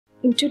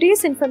In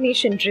today's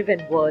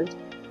information-driven world,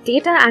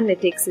 data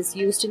analytics is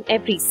used in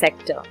every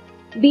sector,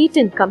 be it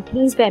in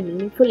companies where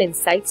meaningful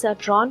insights are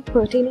drawn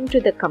pertaining to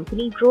the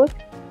company growth,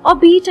 or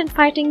be it in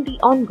fighting the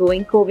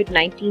ongoing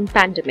COVID-19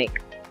 pandemic.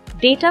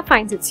 Data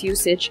finds its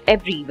usage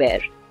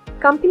everywhere.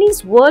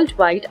 Companies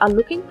worldwide are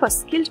looking for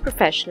skilled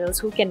professionals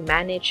who can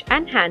manage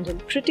and handle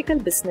critical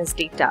business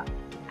data.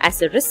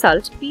 As a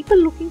result, people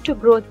looking to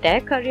grow their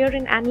career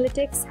in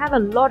analytics have a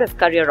lot of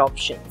career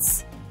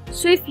options.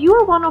 So if you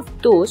are one of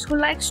those who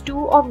likes to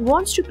or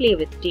wants to play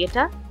with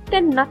data,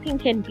 then nothing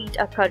can beat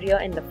a career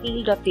in the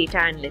field of data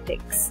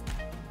analytics.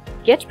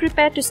 Get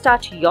prepared to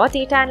start your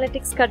data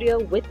analytics career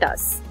with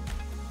us.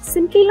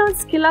 Simplilearn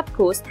SkillUp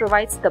course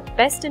provides the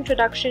best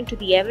introduction to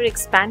the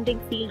ever-expanding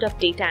field of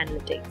data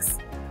analytics.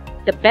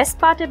 The best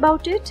part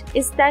about it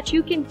is that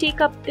you can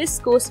take up this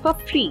course for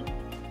free.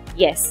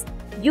 Yes,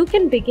 you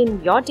can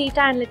begin your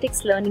data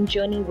analytics learning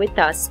journey with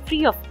us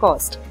free of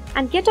cost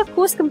and get a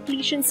course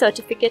completion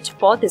certificate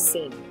for the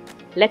same.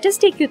 Let us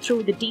take you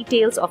through the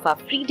details of our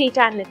free data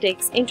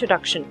analytics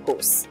introduction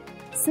course.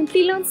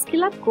 Simplilearn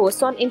SkillUp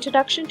course on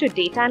Introduction to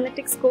Data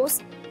Analytics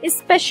course is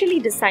specially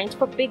designed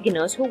for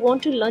beginners who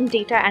want to learn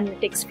data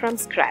analytics from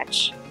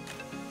scratch.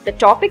 The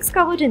topics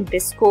covered in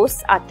this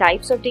course are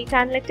types of data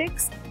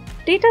analytics,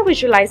 data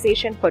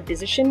visualization for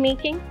decision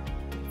making,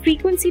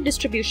 frequency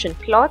distribution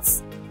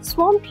plots,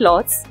 swarm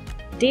plots,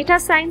 data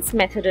science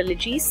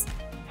methodologies,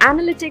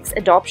 analytics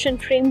adoption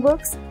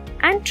frameworks,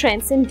 and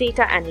trends in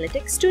data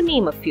analytics, to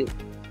name a few.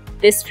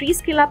 This free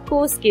SkillUp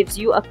course gives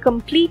you a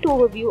complete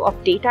overview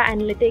of data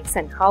analytics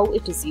and how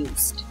it is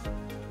used.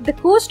 The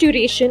course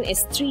duration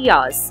is 3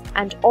 hours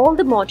and all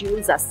the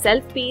modules are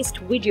self-paced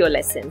video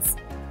lessons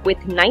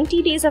with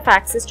 90 days of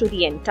access to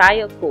the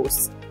entire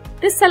course.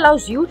 This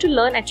allows you to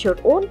learn at your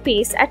own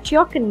pace at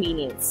your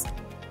convenience.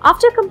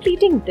 After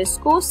completing this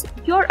course,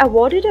 you're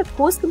awarded a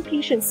course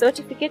completion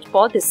certificate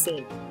for the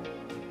same.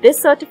 This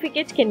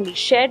certificate can be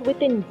shared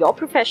within your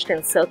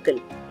professional circle.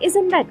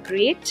 Isn't that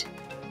great?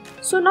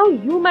 So now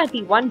you might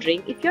be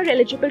wondering if you're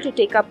eligible to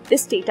take up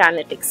this data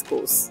analytics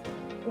course.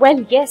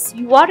 Well, yes,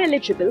 you are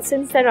eligible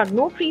since there are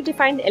no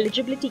predefined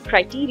eligibility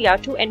criteria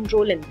to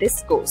enroll in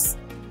this course.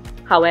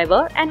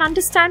 However, an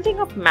understanding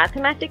of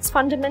mathematics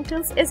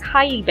fundamentals is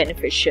highly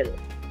beneficial.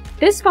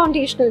 This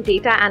foundational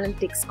data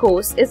analytics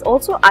course is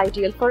also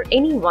ideal for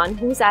anyone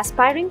who is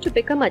aspiring to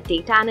become a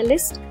data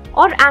analyst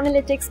or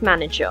analytics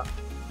manager.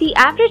 The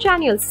average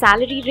annual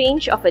salary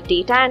range of a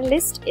data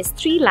analyst is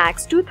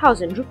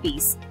 3,02,000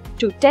 rupees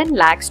to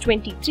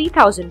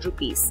 10,23,000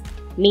 rupees.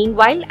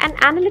 Meanwhile, an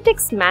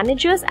analytics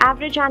manager's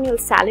average annual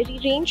salary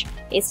range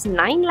is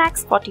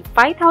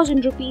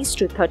 9,45,000 rupees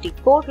to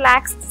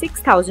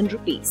 34,06,000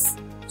 rupees.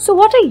 So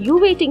what are you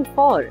waiting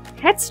for?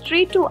 Head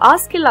straight to our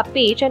SkillUp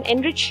page and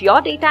enrich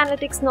your data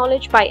analytics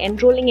knowledge by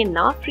enrolling in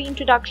our free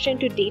Introduction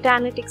to Data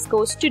Analytics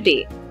course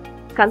today.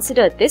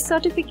 Consider this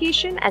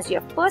certification as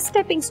your first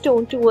stepping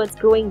stone towards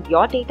growing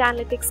your data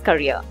analytics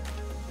career.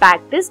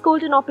 Bag this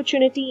golden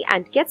opportunity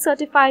and get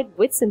certified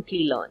with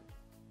Simplilearn.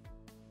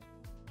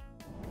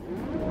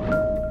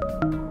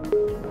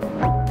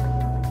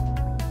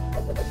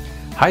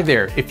 Hi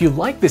there, if you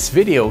like this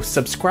video,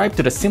 subscribe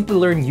to the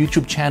Simplilearn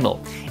YouTube channel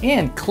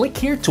and click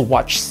here to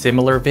watch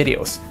similar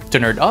videos. To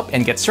nerd up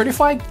and get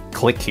certified,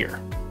 click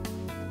here.